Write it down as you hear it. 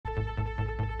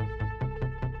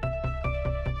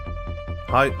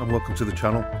Hi and welcome to the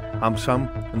channel. I'm Sam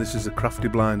and this is the Crafty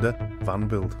Blinder van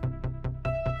build.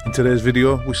 In today's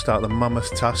video we start the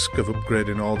mammoth task of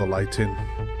upgrading all the lighting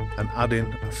and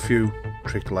adding a few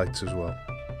trick lights as well.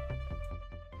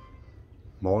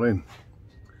 Morning.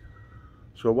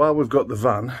 So while we've got the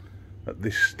van at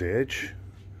this stage,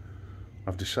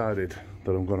 I've decided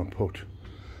that I'm going to put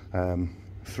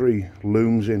 3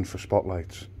 looms in for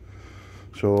spotlights.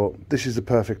 So this is the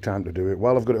perfect time to do it.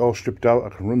 While I've got it all stripped out, I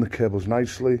can run the cables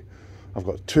nicely. I've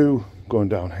got 2 going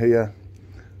down here,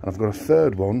 and I've got a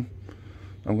third one.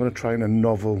 I'm going to try in a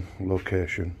novel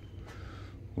location.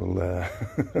 We'll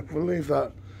leave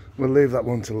that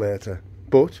one to later.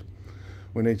 But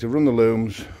we need to run the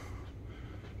looms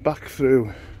back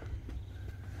through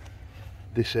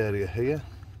this area here.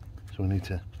 So we need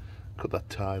to cut that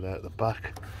tie there at the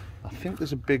back. I think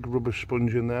there's a big rubber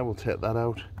sponge in there. We'll take that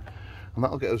out. And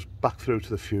that'll get us back through to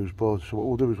the fuse board. So what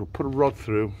we'll do is we'll put a rod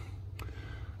through,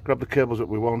 grab the cables that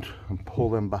we want and pull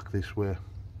them back this way.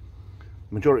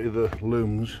 The majority of the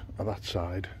looms are that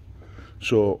side,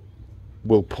 so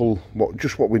we'll pull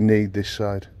just what we need this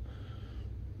side.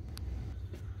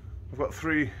 I've got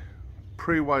 3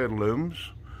 pre-wired looms.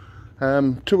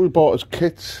 2 we bought as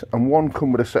kits and 1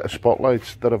 come with a set of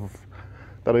spotlights that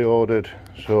I ordered.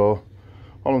 So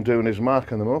all I'm doing is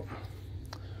marking them up,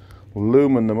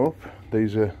 looming them up.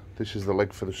 This is the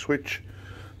leg for the switch.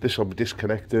 This will be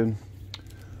disconnecting.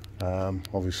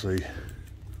 Obviously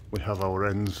we have our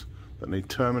ends that need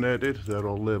terminated. They're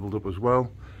all labelled up as well.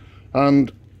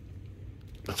 And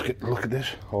let's get a look at this,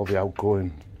 all the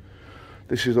outgoing.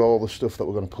 This is all the stuff that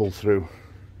we're going to pull through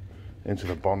into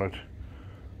the bonnet.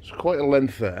 It's quite a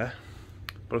length there,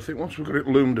 but I think once we've got it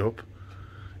loomed up,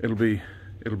 it'll be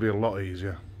a lot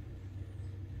easier.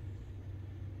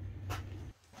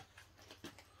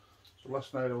 So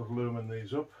last night I was looming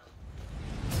these up,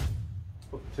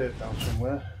 put the tape down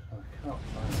somewhere, and I can't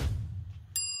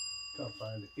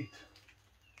find it.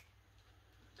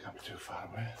 Can't be too far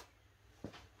away.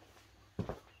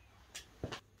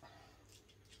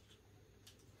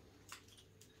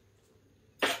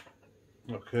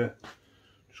 Okay,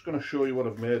 just going to show you what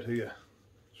I've made here.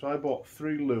 So I bought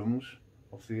 3 looms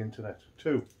off the internet,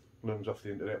 2 looms off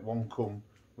the internet, 1 come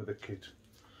with a kit.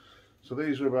 So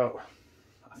these are about,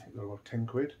 I think they're about 10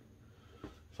 quid.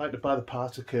 If I had to buy the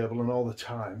parter cable and all the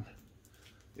time,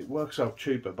 it works out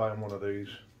cheaper buying one of these.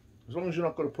 As long as you're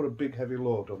not going to put a big heavy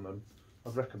load on them,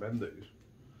 I'd recommend these.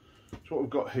 So what we've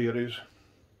got here is,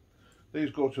 these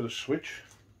go to the switch.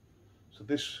 So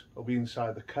this will be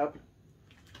inside the cab.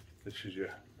 This is your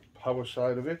power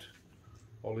side of it,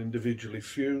 all individually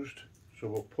fused. So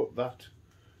we'll put that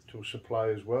to a supply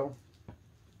as well.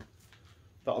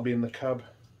 That'll be in the cab.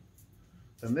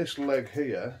 And this leg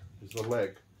here is the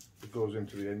leg that goes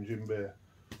into the engine bay.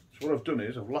 So what I've done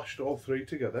is I've lashed all 3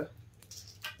 together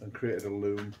and created a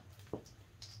loom.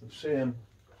 The same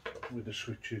with the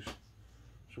switches.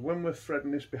 So when we're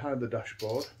threading this behind the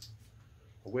dashboard,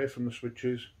 away from the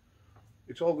switches,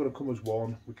 it's all going to come as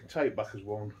one. We can tie it back as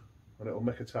one and it'll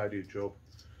make a tidier job.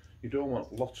 You don't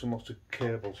want lots and lots of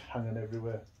cables hanging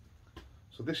everywhere.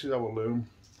 So this is our loom.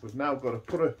 We've now got to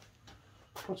put it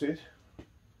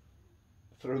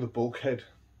through the bulkhead.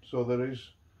 So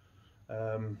there's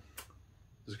a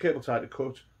cable tie to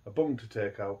cut, a bung to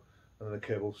take out, and then the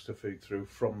cables to feed through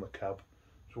from the cab.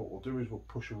 So what we'll do is we'll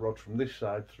push a rod from this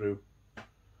side through.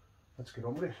 Let's get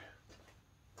on with it.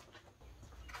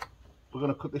 We're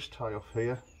going to cut this tie off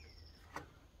here.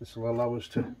 This will allow us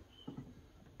to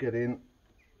get in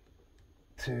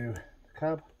to the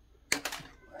cab.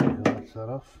 That's that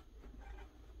off.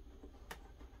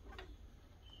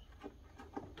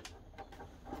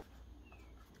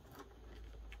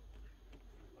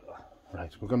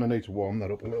 Right, we're going to need to warm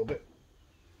that up a little bit.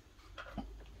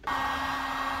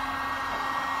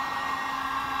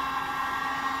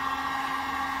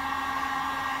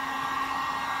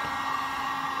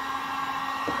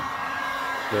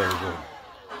 There we go.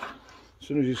 As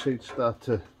soon as you see it start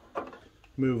to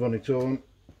move on its own,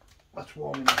 that's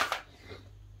warm enough.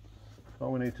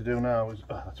 All we need to do now is,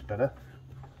 that's better,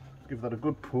 give that a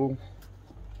good pull,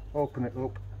 open it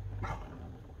up.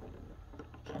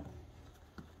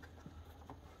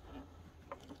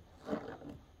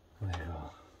 There you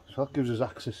go. So that gives us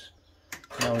access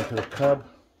now into the cab.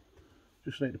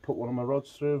 Just need to put one of my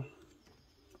rods through.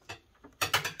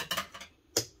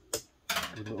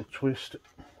 Give a little twist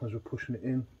as we're pushing it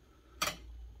in.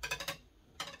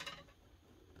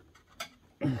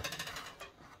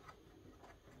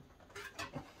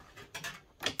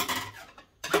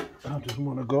 That doesn't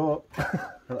want to go.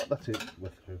 That's it, we're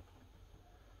through.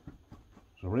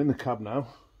 So we're in the cab now.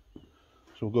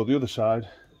 So we'll go the other side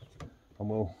and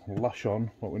we'll lash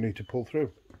on what we need to pull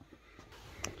through.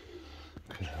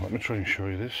 Okay, let me try and show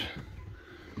you this.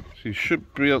 So you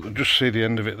should be able to just see the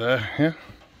end of it there, yeah?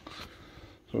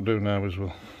 So what we'll do now is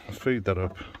we'll feed that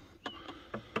up.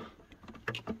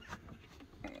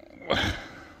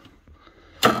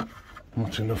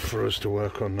 Not enough for us to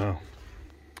work on now.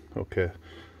 Okay,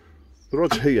 the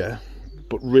rod's here,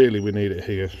 but really we need it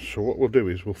here. So what we'll do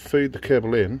is we'll feed the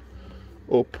cable in,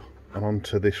 up and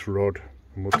onto this rod,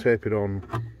 and we'll tape it on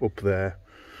up there.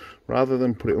 Rather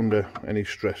than put it under any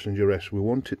stress and duress, we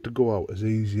want it to go out as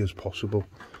easy as possible.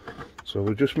 So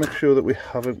we'll just make sure that we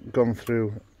haven't gone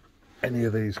through any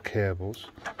of these cables.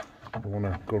 We want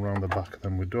to go around the back of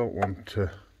them. We don't want to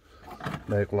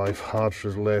make life hard for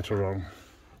us later on.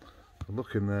 So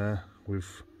look in there,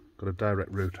 we've got a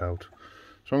direct route out.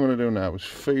 So what I'm going to do now is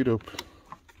feed up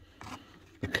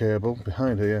the cable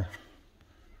behind here,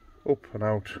 up and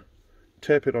out,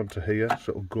 tape it onto here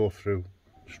so it'll go through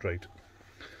straight.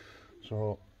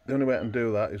 So the only way I can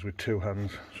do that is with two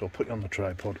hands, so I'll put you on the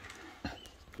tripod.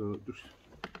 So just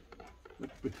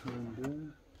look behind there.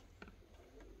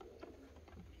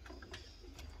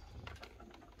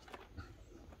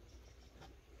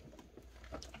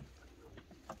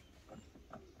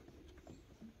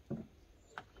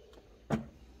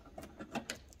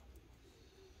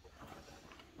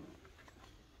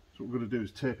 So what we're going to do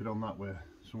is tape it on that way,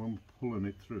 so when we're pulling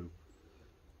it through,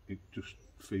 it just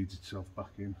feeds itself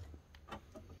back in.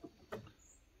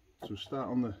 So start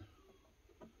on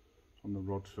the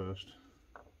rod first.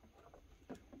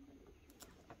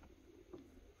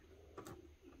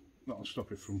 That'll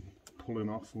stop it from pulling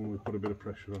off when we put a bit of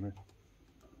pressure on it.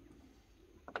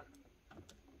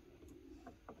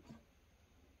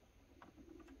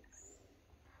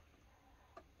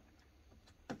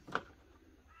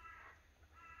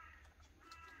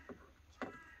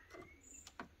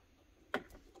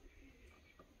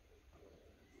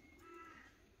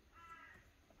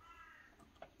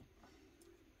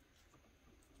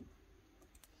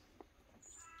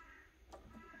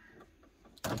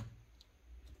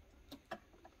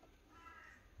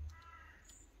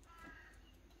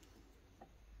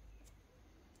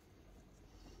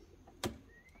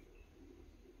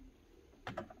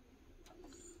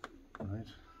 Right,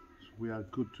 so we are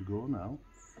good to go now.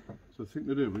 So the thing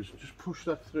to do is just push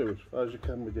that through as far as you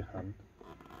can with your hand.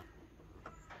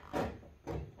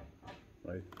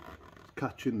 Right, it's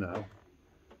catching now.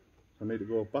 I need to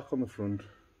go back on the front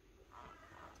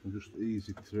and just ease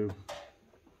it through.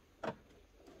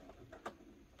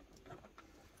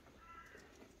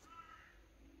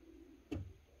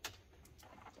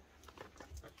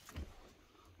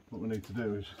 What we need to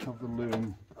do is have the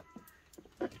loom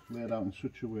laid out in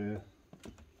such a way that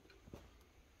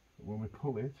when we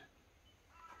pull it,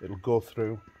 it'll go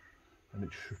through and it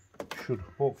should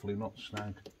hopefully not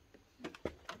snag.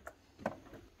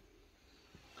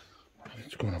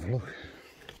 Let's go and have a look.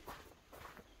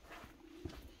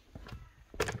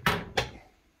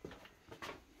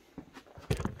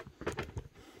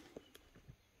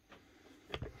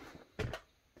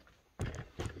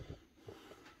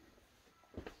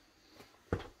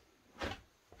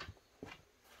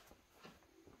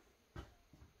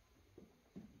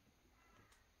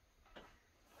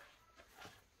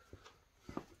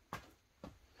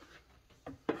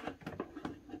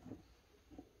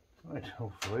 Right,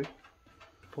 hopefully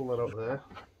pull that up there,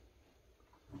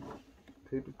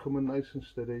 keep it coming nice and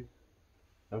steady.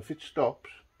 Now if it stops,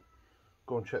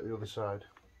 go and check the other side.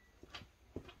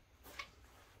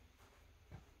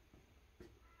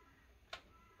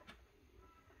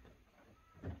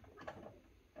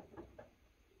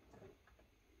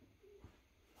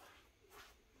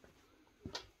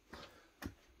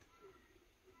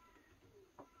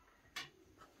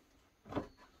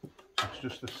 It's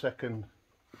just the second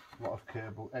lot of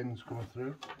cable ends coming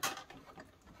through.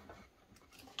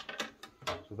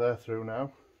 So they're through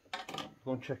now.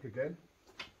 Go and check again.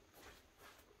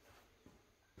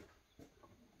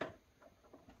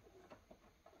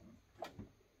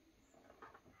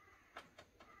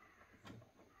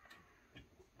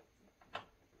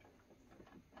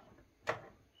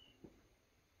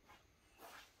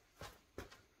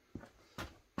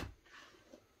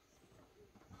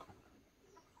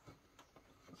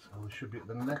 So we should be at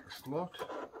the next lot.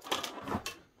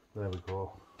 There we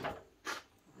go.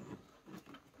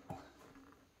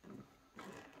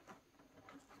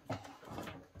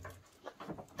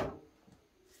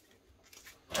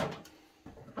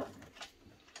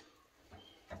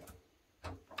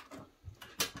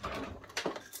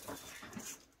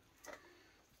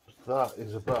 That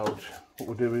is about, what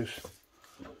we'll do is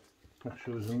make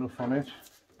sure there's enough on it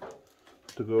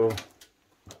to go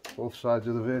both sides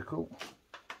of the vehicle.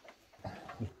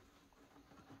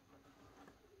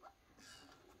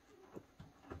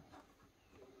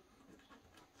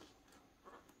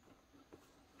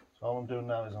 So all I'm doing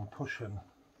now is I'm pushing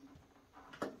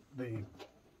the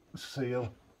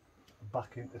seal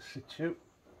back into situ,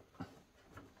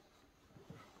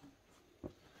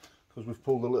 because we've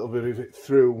pulled a little bit of it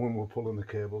through when we're pulling the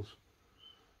cables.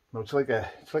 Now it's like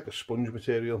a sponge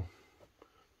material,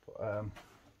 but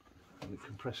when it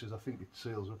compresses, I think it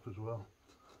seals up as well.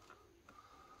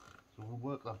 So we'll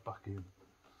work that back in.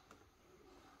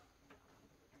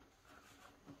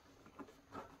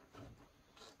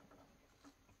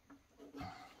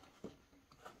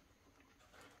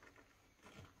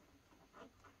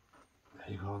 There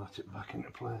you go, that's it back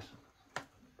into place.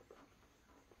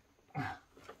 I'm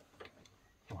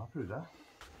happy with that.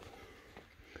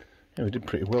 Yeah, we did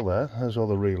pretty well there. There's all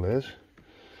the relays.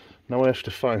 Now I have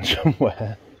to find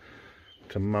somewhere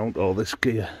to mount all this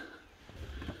gear.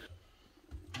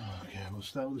 Okay, we'll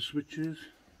start with the switches.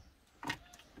 I'll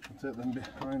take them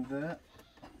behind there.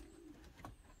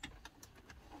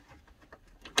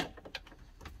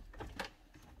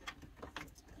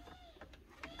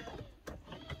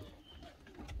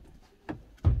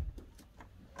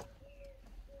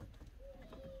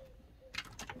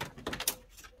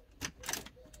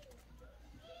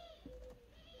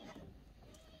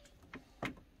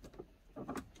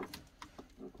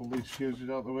 Pull these fuses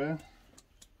out the way.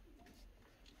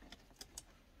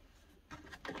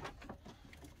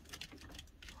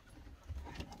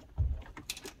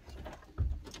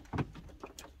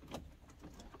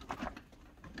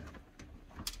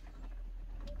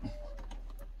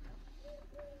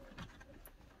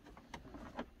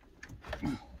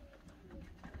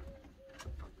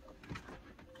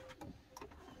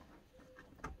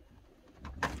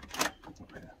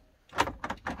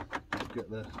 Get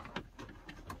the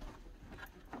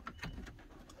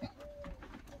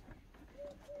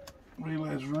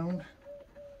relays round.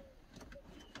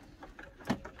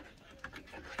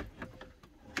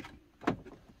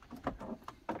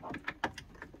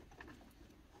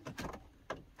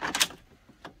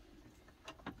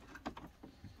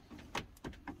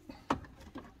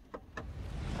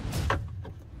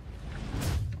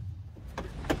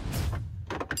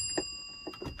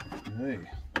 Hey.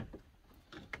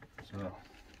 So,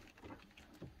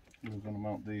 we're going to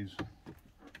mount these.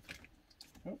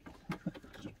 Oh,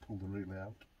 just pull the relay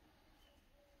out.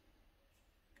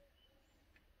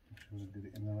 Make sure we did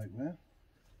it in the right way.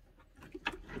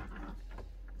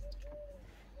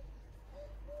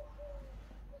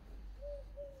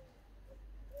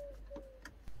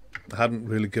 I hadn't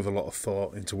really given a lot of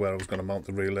thought into where I was going to mount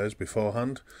the relays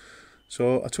beforehand,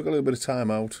 so I took a little bit of time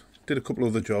out, did a couple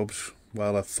of other jobs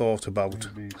while I thought about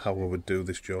how I would do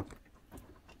this job.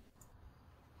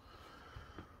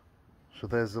 So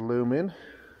there's the loom in.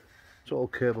 It's all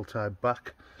cable tied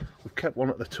back. We've kept one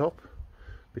at the top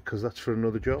because that's for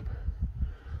another job.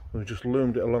 We've just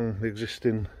loomed it along the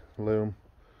existing loom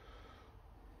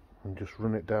and just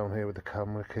run it down here with the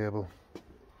camera cable.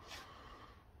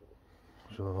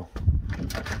 So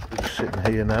we're just sitting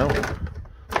here now.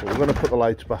 But we're going to put the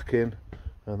lights back in,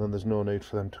 and then there's no need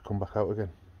for them to come back out again.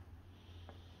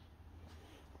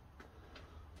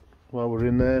 While we're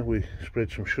in there, we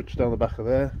sprayed some shuts down the back of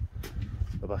there,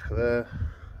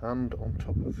 and on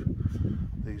top of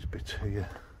these bits here.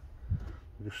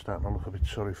 We're just starting to look a bit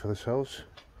sorry for themselves.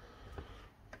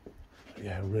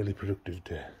 Yeah, a really productive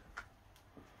day.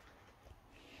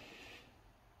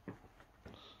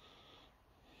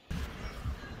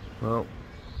 Well,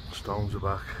 storms are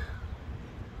back.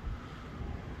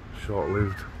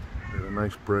 Short-lived. We had a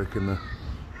nice break in the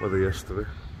weather yesterday,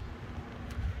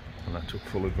 and I took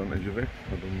full advantage of it.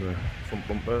 I've done the front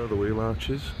bumper, the wheel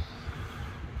arches.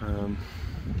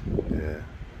 Yeah,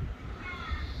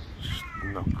 it's just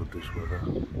not good this weather.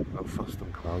 How fast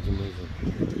them clouds are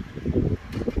moving.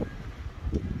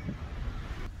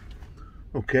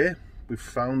 Okay, we've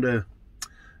found an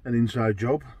inside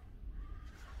job.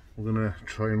 We're going to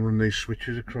try and run these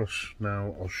switches across.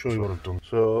 Now I'll show you what I've done.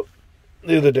 So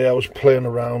the other day I was playing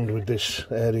around with this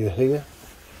area here.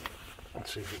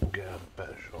 Let's see if we can get a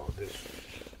better shot of this.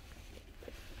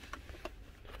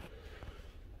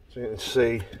 So you can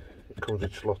see it comes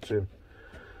with slots in.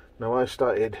 Now I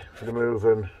started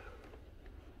removing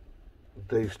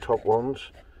these top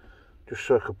ones just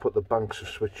so I could put the banks of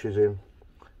switches in.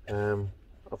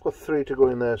 I've got 3 to go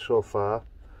in there so far.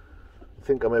 I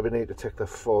think I maybe need to take the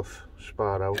 4th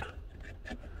spar out,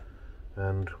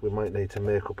 and we might need to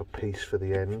make up a piece for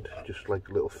the end, just like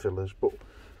little fillers, but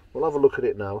we'll have a look at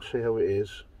it now, see how it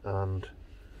is, and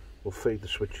we'll feed the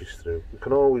switches through. We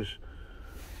can always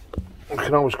we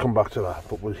can always come back to that,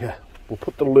 but we'll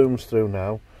put the looms through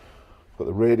now. I've got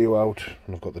the radio out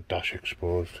and I've got the dash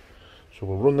exposed, so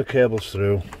we'll run the cables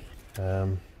through.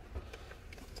 I've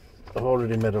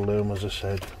already made a loom, as I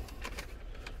said.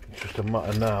 It's just a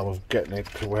matter now of getting it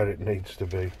to where it needs to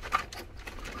be.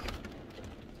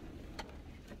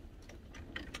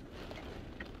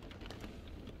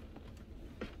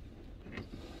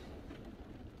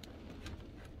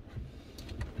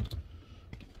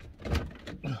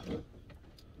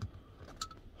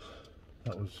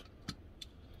 That was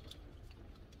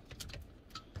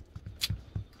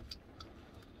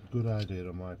a good idea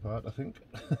on my part, I think.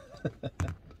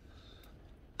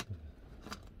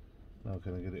 Now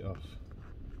can I get it off?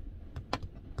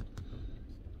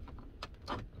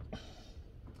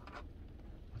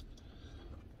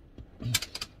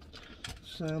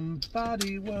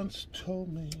 Somebody once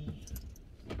told me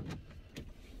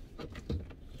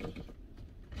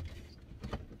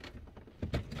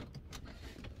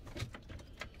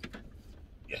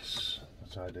yes,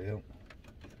 that's ideal.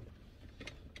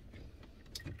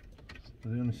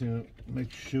 The only thing that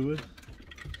makes sure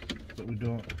that we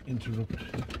don't interrupt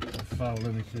or foul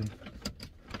anything.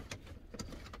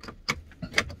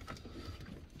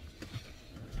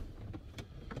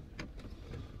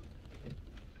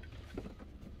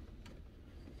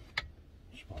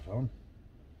 Spot on.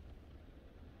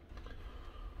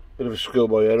 Bit of a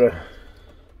schoolboy error.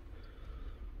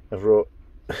 I wrote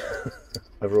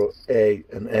A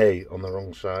and A on the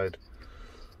wrong side.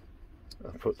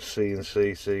 I put C and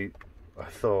C. See, I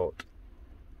thought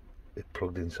it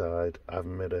plugged inside. I've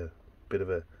made a bit of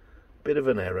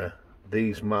an error.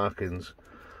 These markings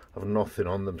have nothing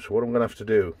on them, so what I'm going to have to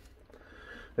do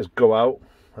is go out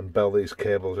and bell these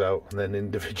cables out and then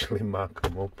individually mark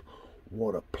them up.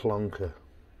 What a plonker.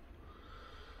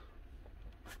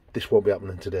 This won't be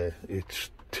happening today. It's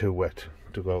too wet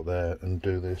to go out there and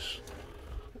do this.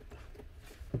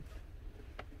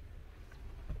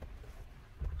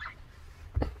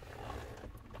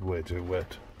 Way too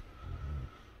wet.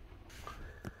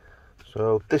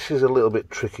 So this is a little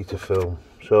bit tricky to film.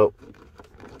 So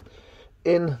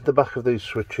in the back of these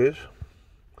switches,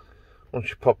 once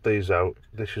you pop these out,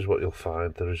 this is what you'll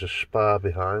find. There is a spar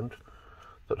behind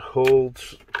that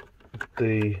holds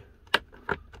the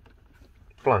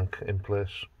blank in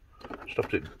place.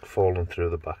 Stops it falling through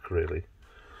the back really.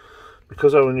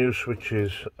 Because our new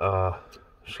switches are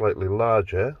slightly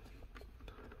larger,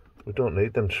 we don't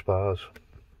need them spars.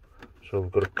 So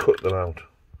we've got to cut them out.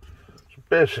 So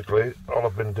basically all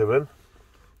I've been doing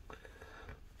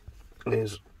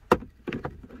is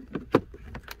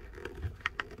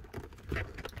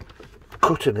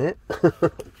cutting it.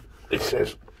 It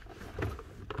says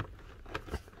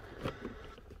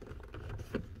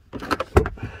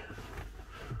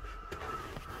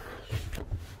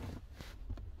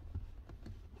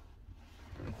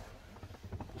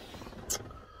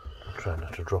try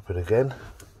not to drop it again.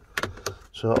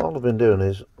 So all I've been doing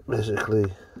is basically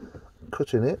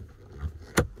cutting it.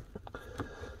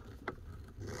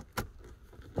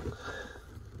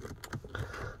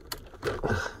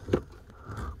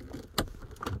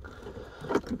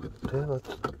 Okay,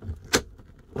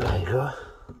 there you go.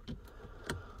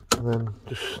 And then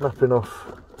just snapping off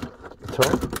the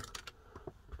top.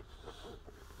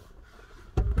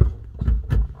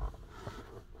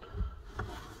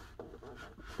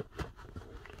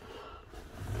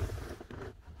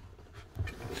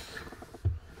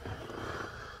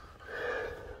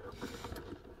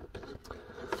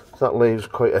 That leaves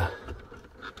quite a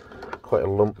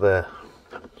lump there.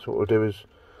 So what we'll do is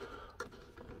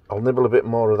I'll nibble a bit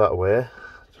more of that away. I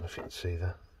don't know if you can see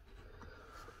that.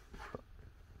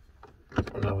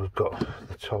 Now we've got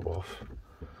the top off.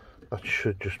 That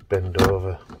should just bend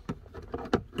over.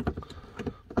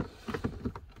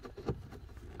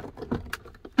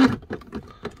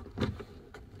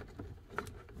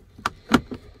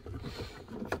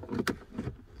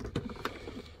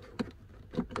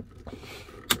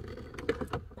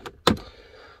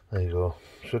 There you go.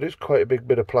 So it is quite a big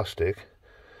bit of plastic.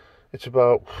 It's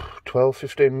about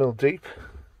 12-15 mil deep.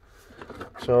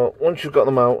 So once you've got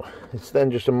them out, it's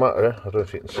then just a matter, I don't know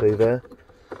if you can see there,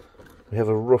 we have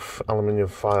a rough aluminium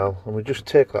file and we just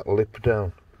take that lip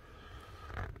down.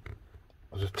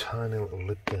 There's a tiny little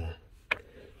lip there.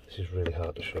 This is really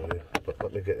hard to show you, but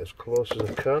let me get as close as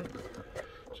I can.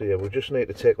 So yeah, we just need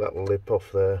to take that lip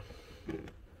off there.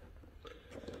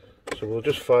 So we'll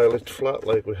just file it flat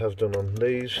like we have done on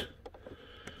these,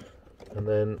 and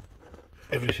then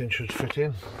everything should fit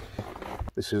in.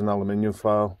 This is an aluminium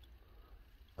file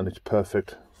and it's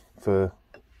perfect for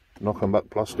knocking back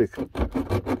plastic.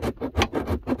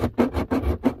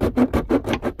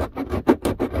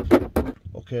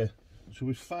 Okay, so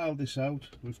we've filed this out,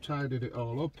 we've tidied it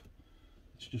all up.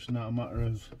 It's just now a matter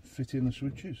of fitting the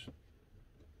switches.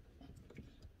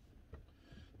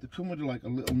 They come with like a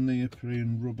little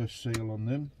neoprene rubber seal on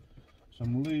them, so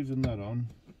I'm leaving that on,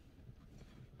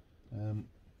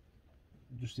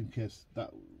 just in case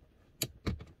that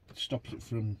stops it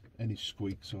from any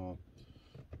squeaks or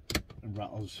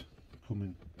rattles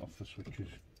coming off the switches.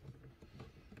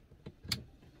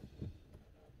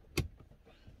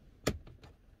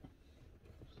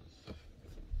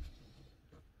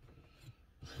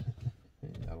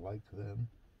 I like them.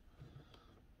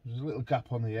 There's a little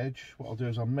gap on the edge. What I'll do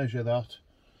is I'll measure that,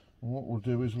 and what we'll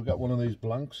do is we'll get one of these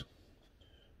blanks,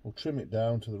 we'll trim it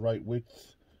down to the right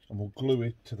width, and we'll glue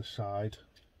it to the side.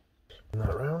 Turn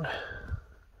that round.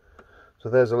 So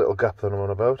there's a little gap that I'm on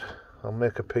about. I'll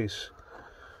make a piece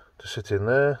to sit in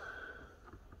there.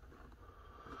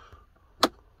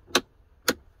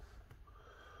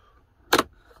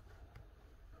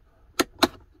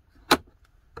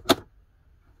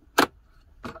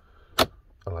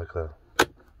 I like that.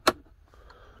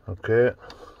 Okay,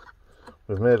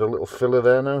 we've made a little filler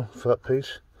there now for that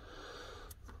piece.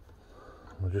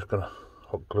 We're just going to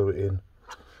hot glue it in.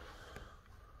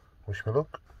 Wish me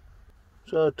luck.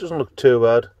 So it doesn't look too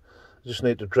bad. I just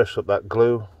need to dress up that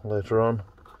glue later on,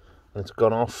 and it's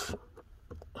gone off,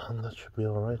 and that should be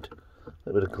alright. A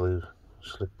little bit of glue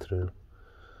slipped through.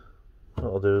 What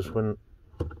I'll do is when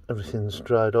everything's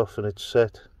dried off and it's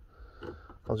set,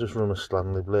 I'll just run a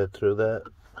Stanley blade through there.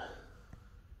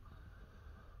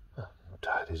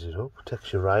 Tidies it up,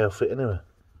 takes your eye off it anyway.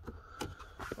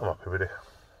 I'm happy with it.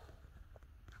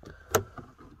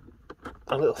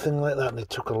 A little thing like that, and it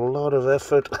took a lot of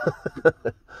effort.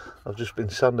 I've just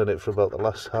been sanding it for about the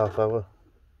last half hour.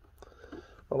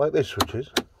 I like these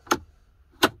switches.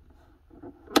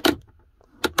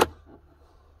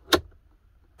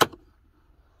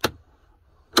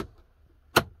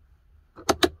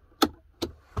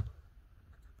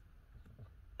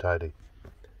 Tidy.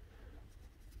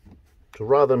 So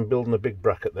rather than building a big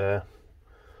bracket there,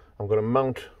 I'm going to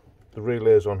mount the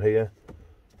relays on here.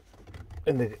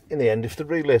 In the end, if the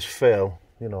relays fail,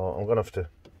 you know, I'm going to have to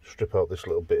strip out this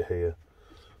little bit here.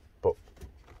 But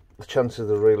the chances of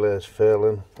the relays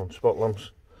failing on spot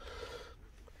lamps,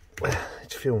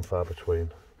 it's few and far between.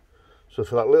 So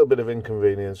for that little bit of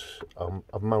inconvenience,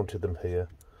 I've mounted them here.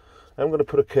 I'm going to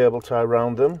put a cable tie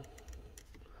around them,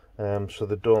 so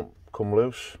they don't come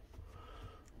loose.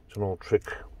 It's an old trick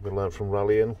we learned from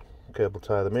rallying. Cable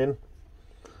tie them in,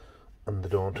 and they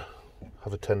don't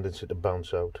have a tendency to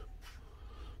bounce out.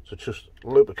 So just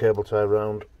loop a cable tie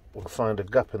around, we'll find a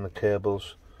gap in the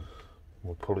cables,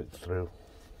 we'll pull it through.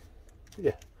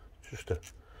 Yeah, just a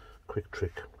quick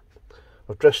trick.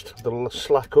 I've dressed the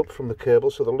slack up from the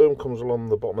cable, so the loom comes along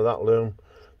the bottom of that loom,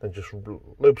 then just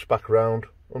loops back around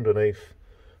underneath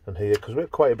and here, because we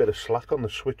have quite a bit of slack on the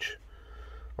switch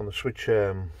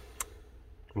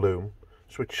loom,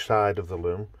 switch side of the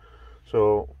loom.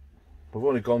 So we've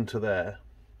only gone to there,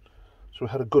 so we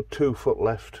had a good 2 foot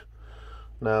left.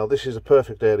 Now this is a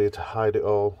perfect area to hide it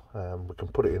all. We can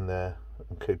put it in there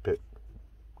and keep it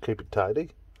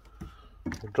tidy.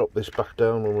 We'll drop this back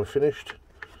down when we're finished,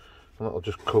 and that'll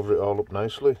just cover it all up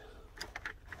nicely.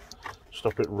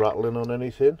 Stop it rattling on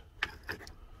anything.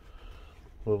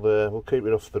 We'll keep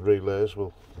it off the relays.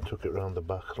 We'll tuck it around the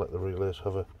back, let the relays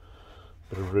have a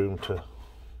bit of room to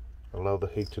allow the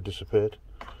heat to dissipate.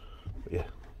 But yeah,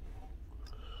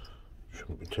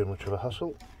 shouldn't be too much of a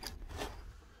hassle.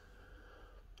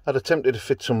 I'd attempted to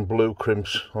fit some blue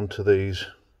crimps onto these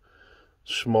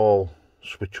small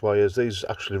switch wires. These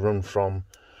actually run from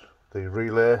the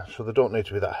relay, so they don't need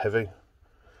to be that heavy.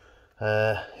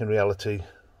 In reality,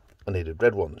 I needed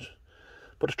red ones,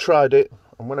 but I tried it,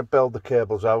 and when I bailed the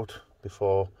cables out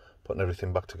before putting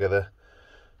everything back together,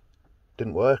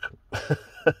 didn't work.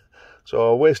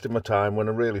 So I wasted my time when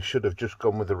I really should have just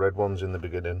gone with the red ones in the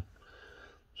beginning.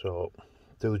 So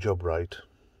do the job right.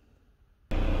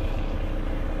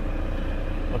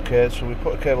 Okay, so we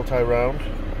put a cable tie round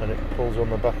and it pulls on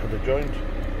the back of the joint,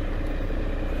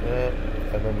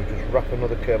 and then we just wrap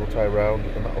another cable tie round,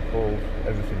 and that'll hold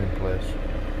everything in place.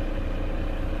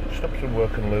 Stops them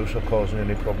working loose or causing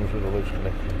any problems with the loose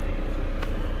connection.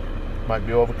 Might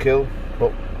be overkill,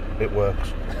 but it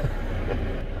works.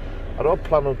 I don't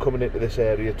plan on coming into this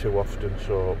area too often,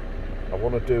 so I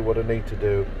want to do what I need to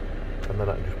do, and then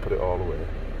I can just put it all away.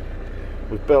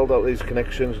 We've bailed out these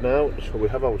connections now, so we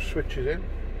have our switches in.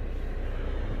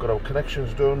 We've got our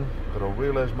connections done, got our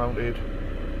relays mounted.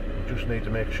 We just need to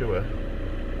make sure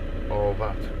all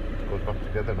that goes back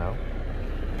together now.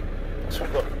 So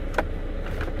we've got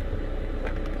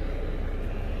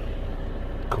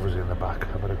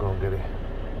get it.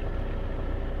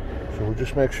 So we'll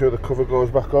just make sure the cover goes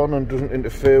back on and doesn't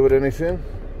interfere with anything.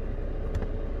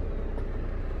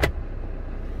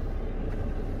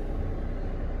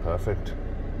 Perfect.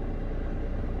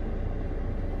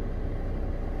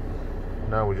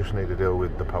 Now we just need to deal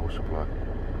with the power supply.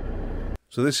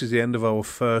 So this is the end of our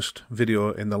first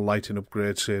video in the lighting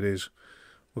upgrade series.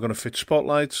 We're going to fit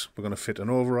spotlights, we're going to fit an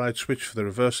override switch for the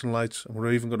reversing lights, and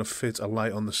we're even going to fit a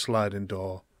light on the sliding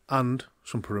door and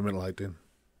some perimeter lighting.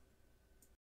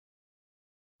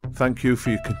 Thank you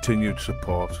for your continued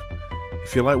support.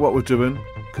 If you like what we're doing,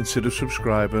 consider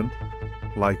subscribing,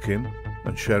 liking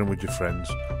and sharing with your friends.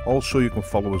 Also, you can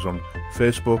follow us on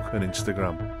Facebook and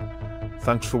Instagram.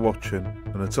 Thanks for watching,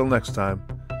 and until next time,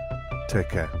 take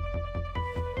care.